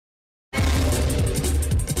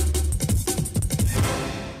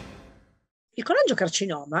Il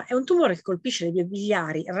colangiocarcinoma è un tumore che colpisce le vie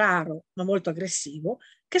biliari, raro ma molto aggressivo,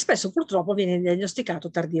 che spesso purtroppo viene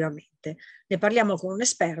diagnosticato tardivamente. Ne parliamo con un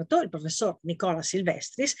esperto, il professor Nicola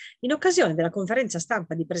Silvestris, in occasione della conferenza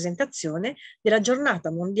stampa di presentazione della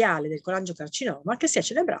Giornata Mondiale del Colangiocarcinoma che si è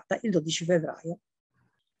celebrata il 12 febbraio.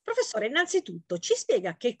 Professore, innanzitutto ci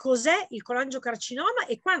spiega che cos'è il colangiocarcinoma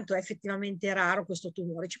e quanto è effettivamente raro questo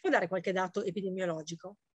tumore? Ci può dare qualche dato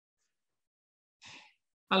epidemiologico?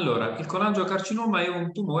 Allora, il colangiocarcinoma è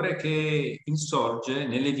un tumore che insorge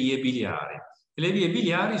nelle vie biliari. E le vie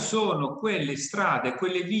biliari sono quelle strade,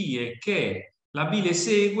 quelle vie che la bile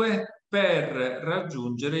segue per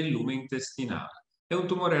raggiungere il lume intestinale. È un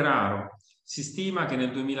tumore raro. Si stima che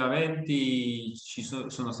nel 2020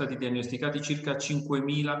 sono stati diagnosticati circa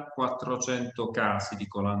 5.400 casi di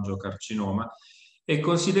colangiocarcinoma e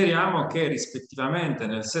consideriamo che rispettivamente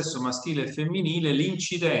nel sesso maschile e femminile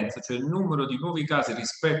l'incidenza, cioè il numero di nuovi casi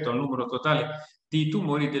rispetto al numero totale di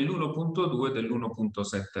tumori dell'1,2 e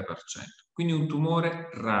dell'1,7%. Quindi un tumore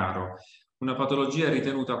raro, una patologia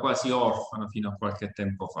ritenuta quasi orfana fino a qualche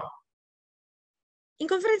tempo fa. In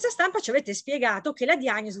conferenza stampa ci avete spiegato che la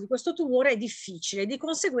diagnosi di questo tumore è difficile e di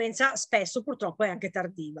conseguenza spesso purtroppo è anche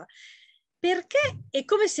tardiva. Perché e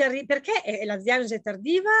come si perché la diagnosi è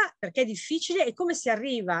tardiva, perché è difficile e come si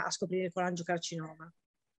arriva a scoprire il colangiocarcinoma?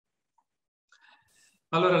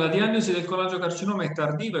 Allora, la diagnosi del colangiocarcinoma è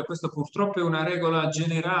tardiva e questa purtroppo è una regola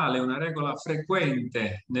generale, una regola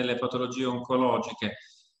frequente nelle patologie oncologiche.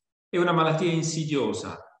 È una malattia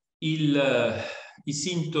insidiosa. I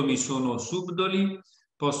sintomi sono subdoli,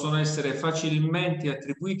 possono essere facilmente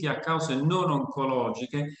attribuiti a cause non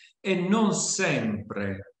oncologiche e non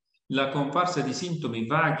sempre la comparsa di sintomi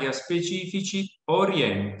vaghi a specifici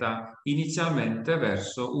orienta inizialmente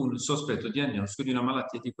verso un sospetto diagnostico di una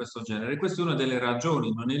malattia di questo genere. Questa è una delle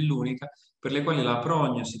ragioni, non è l'unica, per le quali la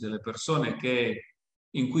prognosi delle persone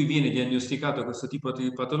in cui viene diagnosticato questo tipo di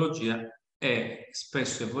patologia è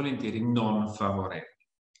spesso e volentieri non favorevole.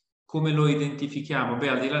 Come lo identifichiamo? Beh,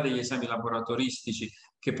 al di là degli esami laboratoristici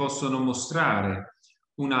che possono mostrare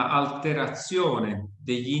una alterazione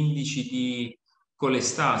degli indici di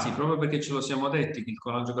colestasi, proprio perché ce lo siamo detti che il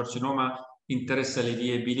colangiocarcinoma interessa le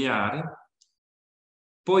vie biliari.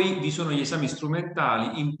 Poi vi sono gli esami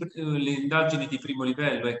strumentali, le indagini di primo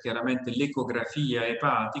livello è chiaramente l'ecografia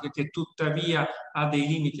epatica, che tuttavia ha dei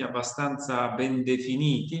limiti abbastanza ben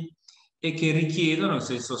definiti e che richiedono,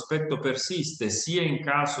 se il sospetto persiste, sia in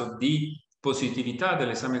caso di positività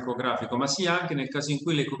dell'esame ecografico, ma sia anche nel caso in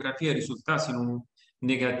cui l'ecografia risultasse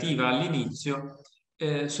negativa all'inizio,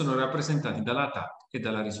 sono rappresentati dalla TAC e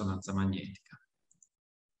dalla risonanza magnetica.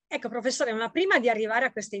 Ecco, professore, ma prima di arrivare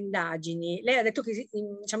a queste indagini, lei ha detto che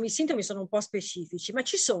diciamo, i sintomi sono un po' specifici, ma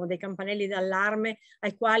ci sono dei campanelli d'allarme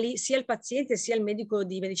ai quali sia il paziente sia il medico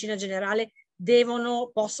di medicina generale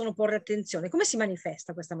possono porre attenzione? Come si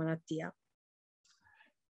manifesta questa malattia?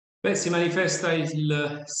 Beh, si manifesta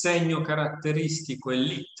il segno caratteristico, è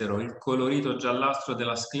l'ittero, il colorito giallastro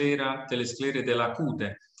delle sclere della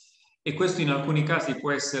cute. E questo in alcuni casi può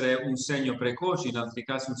essere un segno precoce, in altri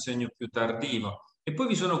casi un segno più tardivo. E poi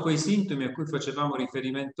vi sono quei sintomi a cui facevamo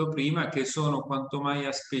riferimento prima, che sono quanto mai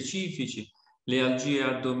aspecifici: le algie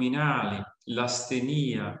addominali,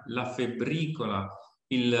 l'astenia, la febbricola,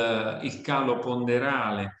 il calo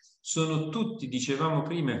ponderale. Sono tutti, dicevamo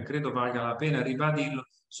prima, e credo valga la pena ribadirlo,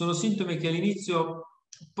 sono sintomi che all'inizio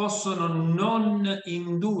possono non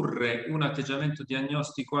indurre un atteggiamento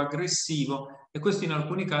diagnostico aggressivo e questo in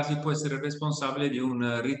alcuni casi può essere responsabile di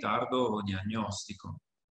un ritardo diagnostico.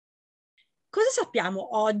 Cosa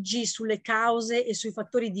sappiamo oggi sulle cause e sui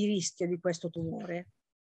fattori di rischio di questo tumore?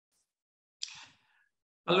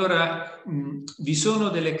 Allora, vi sono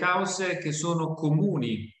delle cause che sono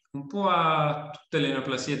comuni un po' a tutte le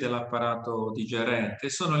neoplasie dell'apparato digerente,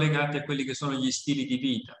 sono legate a quelli che sono gli stili di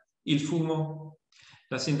vita: il fumo,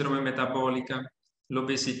 la sindrome metabolica,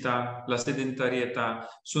 l'obesità, la sedentarietà,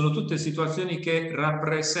 sono tutte situazioni che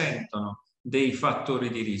rappresentano dei fattori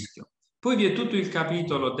di rischio. Poi vi è tutto il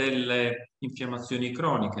capitolo delle infiammazioni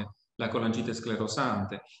croniche, la colangite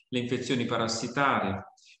sclerosante, le infezioni parassitarie.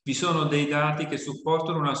 Vi sono dei dati che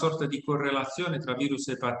supportano una sorta di correlazione tra virus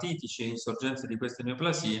epatitici e insorgenza di queste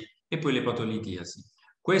neoplasie e poi l'epatolitiasi.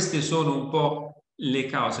 Queste sono un po' le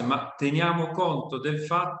cause, ma teniamo conto del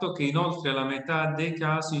fatto che in oltre la metà dei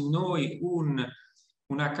casi noi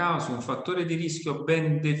una causa, un fattore di rischio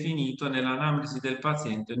ben definito nell'anamnesi del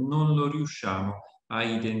paziente non lo riusciamo a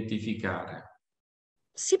identificare.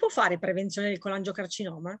 Si può fare prevenzione del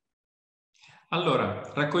colangiocarcinoma?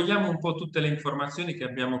 Allora, raccogliamo un po' tutte le informazioni che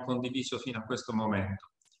abbiamo condiviso fino a questo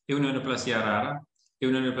momento. È una neoplasia rara, è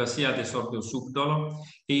una neoplasia ad esordio subdolo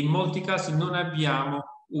e in molti casi non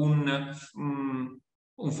abbiamo un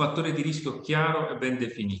fattore di rischio chiaro e ben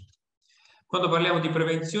definito. Quando parliamo di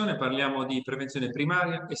prevenzione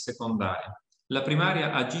primaria e secondaria. La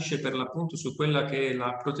primaria agisce per l'appunto su quella che è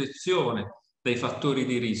la protezione dai fattori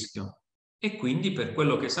di rischio e quindi, per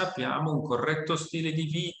quello che sappiamo, un corretto stile di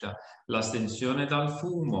vita, l'astensione dal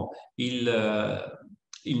fumo, il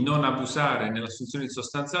non abusare nell'assunzione di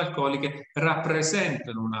sostanze alcoliche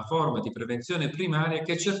rappresentano una forma di prevenzione primaria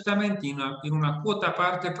che certamente in una quota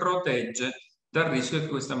parte protegge dal rischio che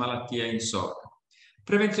questa malattia insorga.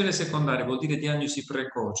 Prevenzione secondaria vuol dire diagnosi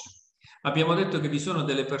precoce. Abbiamo detto che vi sono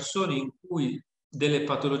delle persone in cui delle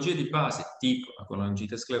patologie di base, tipo la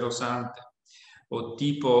colangite sclerosante o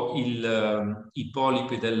tipo i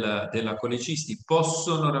polipi della colecisti,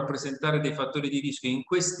 possono rappresentare dei fattori di rischio. In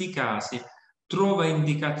questi casi trova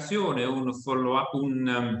indicazione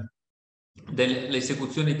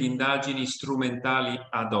l'esecuzione di indagini strumentali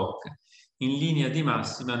ad hoc. In linea di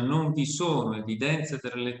massima non vi sono evidenze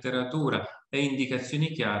della letteratura e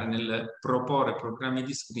indicazioni chiare nel proporre programmi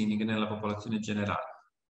di screening nella popolazione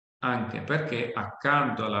generale, anche perché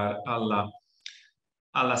accanto alla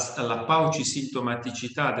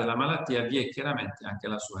paucisintomaticità della malattia vi è chiaramente anche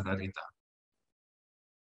la sua rarità.